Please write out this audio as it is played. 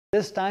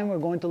This time we're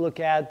going to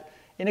look at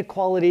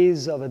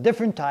inequalities of a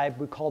different type.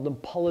 We call them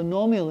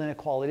polynomial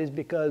inequalities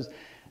because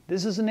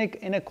this is an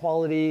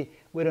inequality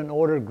with an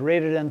order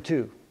greater than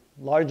 2,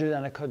 larger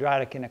than a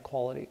quadratic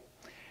inequality.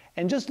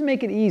 And just to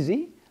make it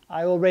easy,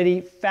 I already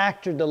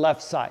factored the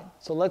left side.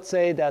 So let's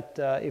say that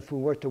if we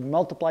were to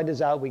multiply this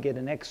out, we get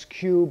an x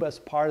cubed as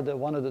part of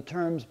one of the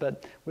terms,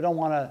 but we don't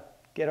want to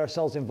get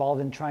ourselves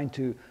involved in trying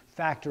to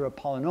factor a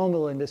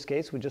polynomial in this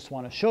case. We just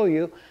want to show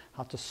you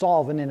how to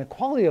solve an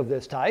inequality of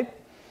this type.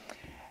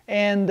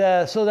 And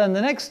so then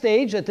the next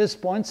stage at this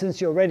point, since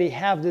you already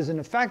have this in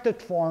a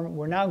factored form,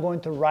 we're now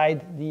going to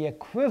write the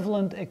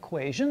equivalent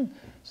equation.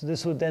 So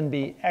this would then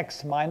be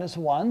x minus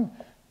 1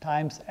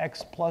 times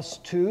x plus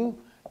 2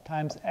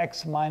 times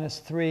x minus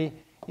 3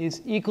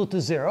 is equal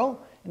to 0.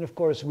 And of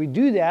course we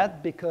do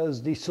that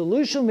because the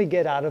solution we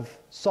get out of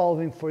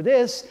solving for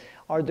this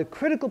are the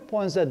critical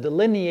points that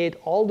delineate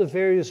all the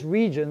various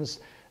regions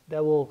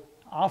that will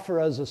offer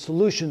us a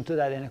solution to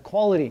that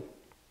inequality.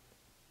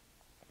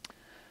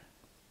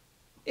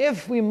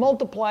 If we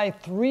multiply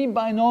 3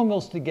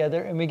 binomials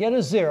together and we get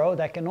a 0,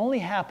 that can only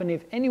happen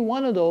if any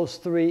one of those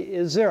 3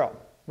 is 0.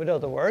 In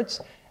other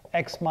words,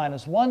 x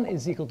minus 1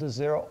 is equal to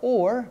 0,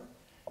 or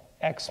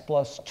x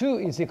plus 2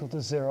 is equal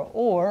to 0,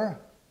 or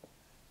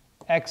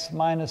x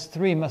minus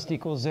 3 must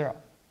equal 0.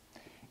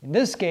 In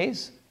this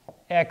case,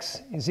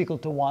 x is equal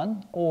to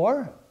 1,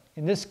 or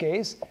in this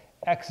case,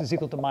 x is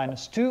equal to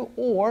minus 2,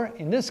 or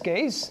in this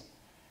case,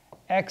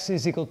 x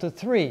is equal to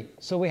 3.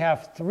 So we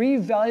have 3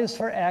 values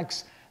for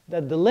x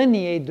that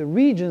delineate the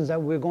regions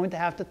that we're going to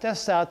have to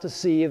test out to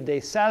see if they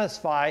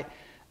satisfy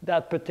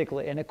that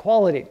particular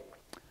inequality.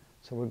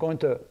 So we're going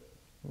to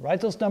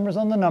write those numbers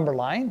on the number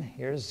line.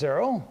 Here's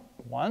 0,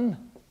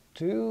 1,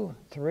 2,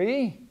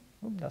 3.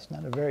 Oops, that's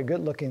not a very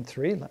good looking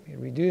 3. Let me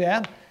redo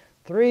that.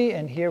 3,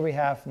 and here we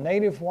have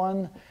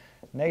 -1,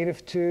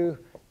 -2,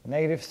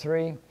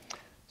 -3.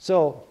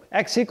 So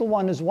x equal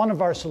 1 is one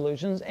of our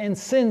solutions, and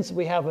since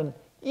we have an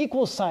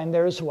equal sign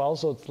there as well,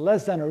 so it's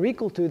less than or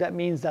equal to, that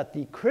means that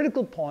the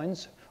critical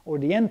points or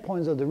the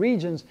endpoints of the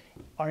regions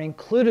are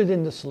included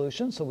in the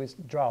solution. So we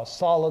draw a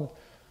solid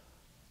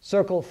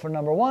circle for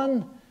number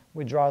 1,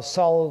 we draw a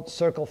solid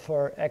circle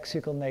for x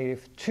equal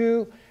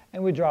 -2,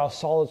 and we draw a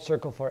solid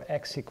circle for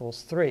x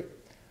equals 3.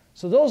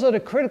 So those are the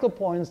critical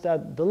points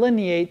that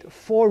delineate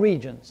 4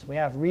 regions. We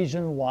have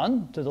region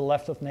 1 to the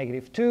left of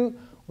 -2,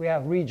 we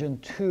have region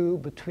 2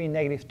 between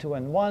 -2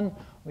 and 1,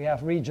 we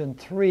have region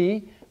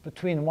 3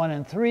 between 1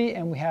 and 3,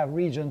 and we have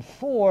region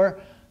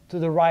 4 to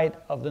the right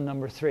of the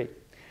number 3.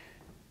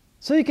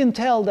 So you can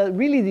tell that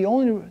really the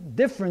only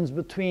difference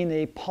between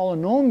a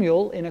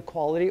polynomial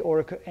inequality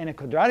and a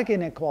quadratic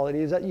inequality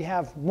is that you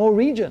have more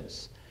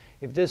regions.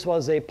 If this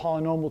was a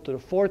polynomial to the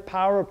 4th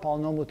power, a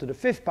polynomial to the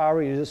 5th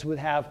power, you just would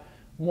have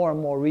more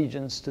and more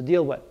regions to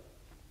deal with.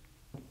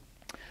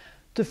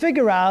 To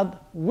figure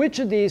out which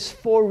of these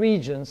 4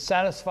 regions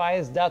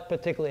satisfies that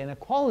particular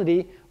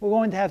inequality, we're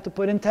going to have to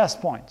put in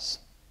test points.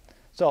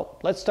 So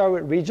let's start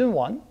with region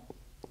 1,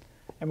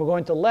 and we're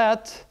going to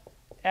let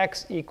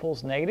x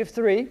equals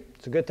 -3.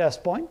 It's a good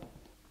test point.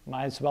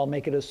 Might as well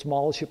make it as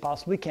small as you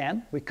possibly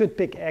can. We could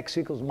pick x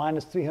equals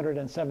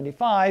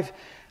 -375,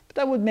 but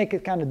that would make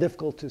it kind of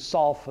difficult to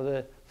solve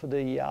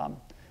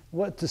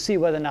to see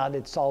whether or not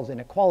it solves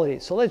inequality.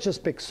 So let's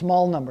just pick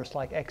small numbers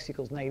like x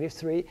equals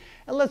 -3,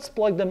 and let's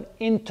plug them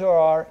into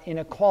our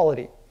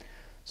inequality.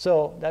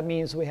 So that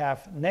means we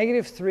have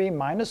 -3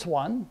 minus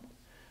 1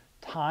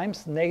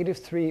 times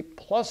 -3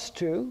 plus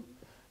 2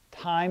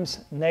 times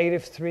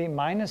 -3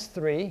 minus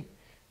 3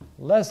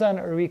 less than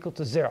or equal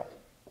to 0.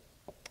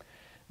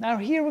 Now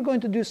here we're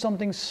going to do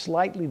something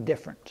slightly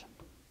different.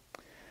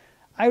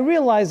 I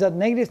realize that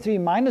 -3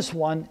 minus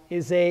 1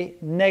 is a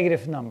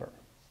negative number.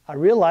 I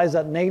realize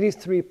that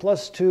 -3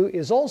 plus 2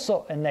 is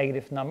also a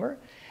negative number,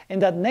 and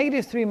that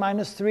 -3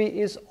 minus 3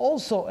 is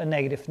also a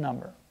negative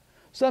number.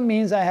 So that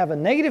means I have a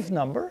negative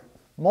number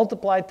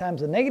multiplied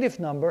times a negative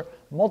number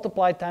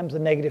multiplied times a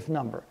negative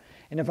number.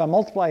 And if I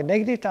multiply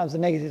negative times a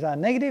negative times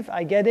a negative,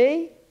 I get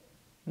a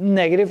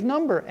negative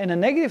number. And a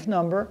negative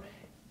number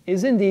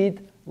is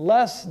indeed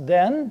less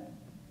than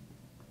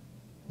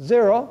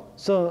 0.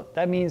 So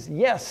that means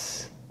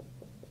yes.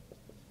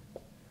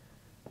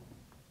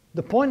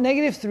 The point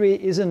 -3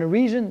 is in a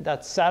region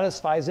that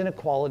satisfies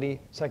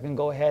inequality. So I can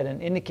go ahead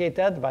and indicate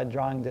that by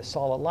drawing this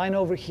solid line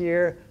over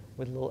here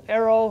with a little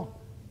arrow,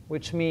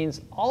 which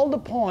means all the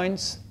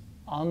points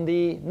on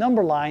the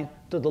number line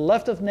to the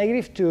left of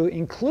 -2,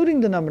 including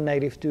the number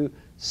 -2,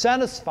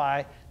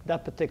 satisfy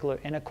that particular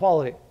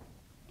inequality.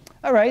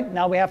 All right,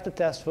 now we have to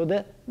test for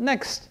the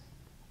next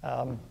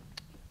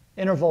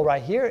interval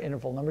right here,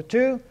 interval number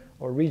 2,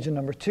 or region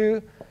number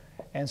 2.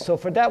 And so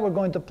for that, we're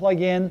going to plug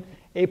in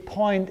a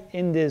point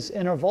in this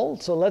interval.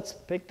 So let's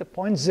pick the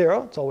point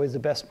 0. It's always the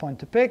best point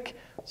to pick.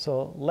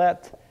 So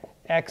let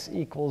x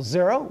equal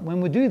 0.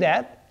 When we do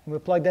that, we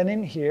plug that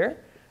in here,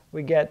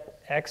 we get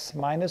x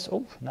minus,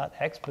 not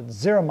x, but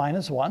 0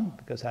 minus 1,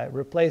 because I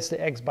replaced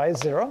the x by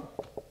 0,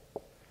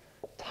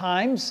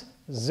 times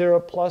 0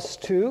 plus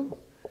 2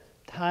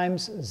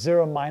 times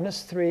 0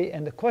 minus 3.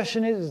 And the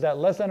question is that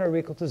less than or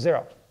equal to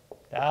 0?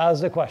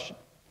 That's the question.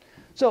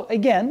 So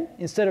again,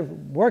 instead of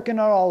working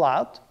it all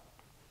out,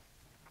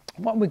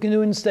 what we can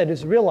do instead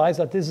is realize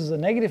that this is a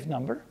negative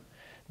number,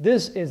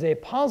 this is a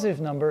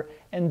positive number,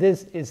 and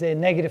this is a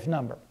negative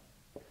number.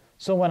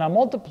 So when I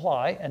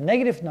multiply a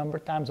negative number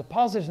times a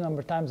positive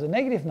number times a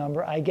negative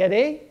number, I get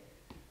a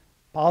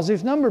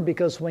positive number,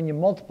 because when you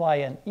multiply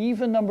an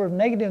even number of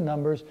negative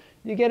numbers,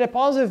 you get a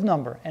positive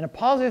number. And a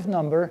positive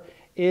number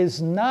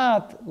is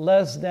not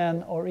less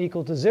than or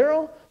equal to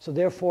 0, so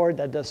therefore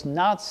that does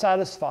not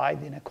satisfy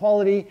the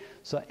inequality.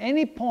 So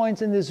any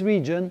points in this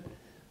region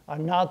are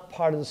not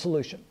part of the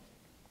solution.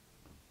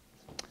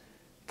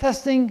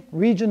 Testing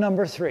region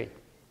number 3.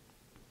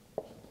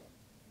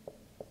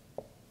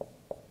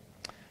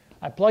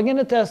 I plug in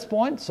a test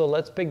point, so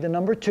let's pick the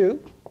number 2.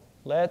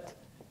 Let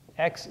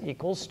x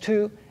equals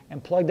 2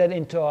 and plug that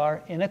into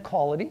our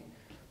inequality.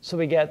 So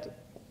we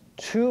get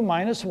 2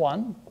 minus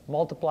 1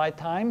 multiplied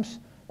times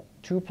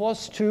 2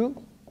 plus 2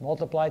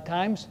 multiplied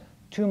times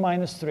 2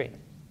 minus 3.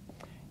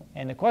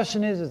 And the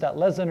question is that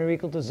less than or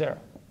equal to 0?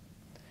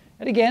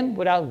 And again,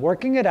 without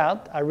working it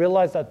out, I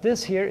realize that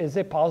this here is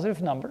a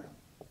positive number.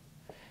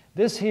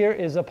 This here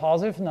is a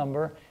positive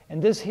number,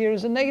 and this here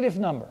is a negative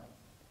number.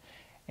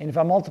 And if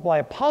I multiply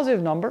a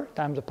positive number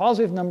times a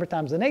positive number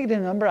times a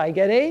negative number, I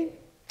get a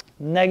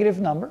negative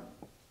number.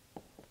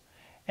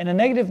 And a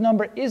negative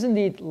number is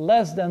indeed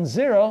less than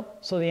 0,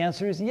 so the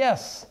answer is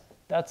yes.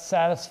 That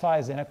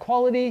satisfies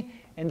inequality,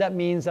 and that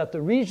means that the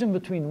region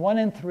between 1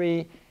 and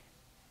 3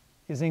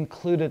 is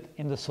included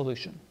in the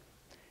solution.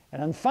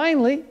 And then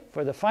finally,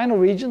 for the final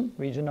region,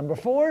 region number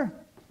 4,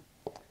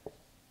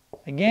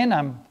 again,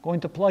 I'm going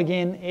to plug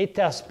in a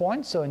test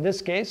point. So in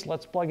this case,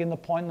 let's plug in the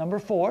point number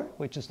 4,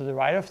 which is to the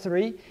right of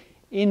 3,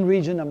 in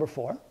region number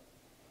 4.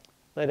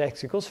 Let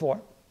x equals 4.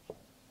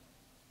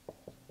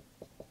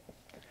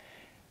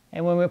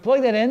 And when we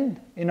plug that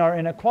in our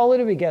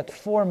inequality, we get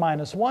 4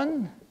 minus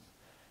 1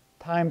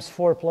 times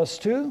 4 plus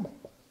 2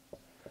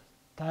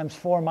 times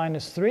 4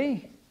 minus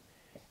 3.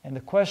 And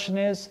the question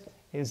is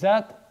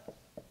that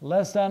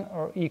less than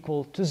or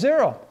equal to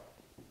 0?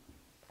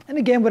 And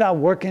again, without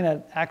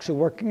actually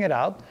working it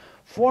out,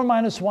 4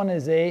 minus 1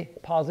 is a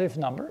positive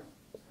number,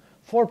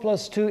 4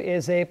 plus 2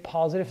 is a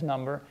positive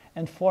number,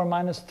 and 4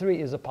 minus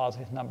 3 is a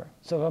positive number.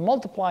 So if I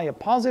multiply a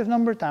positive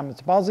number times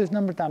a positive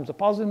number times a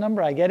positive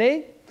number, I get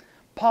a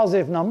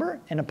positive number,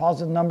 and a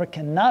positive number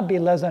cannot be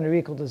less than or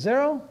equal to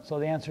 0, so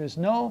the answer is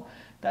no.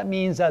 That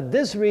means that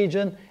this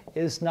region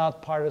is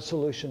not part of the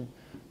solution.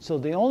 So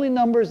the only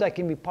numbers that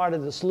can be part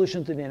of the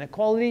solution to the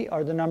inequality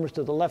are the numbers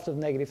to the left of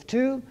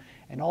 -2,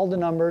 and all the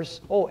numbers,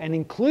 and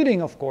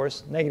including, of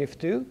course,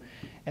 -2,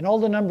 and all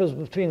the numbers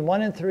between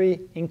 1 and 3,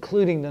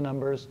 including the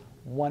numbers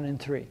 1 and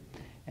 3.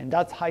 And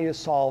that's how you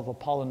solve a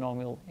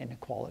polynomial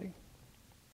inequality.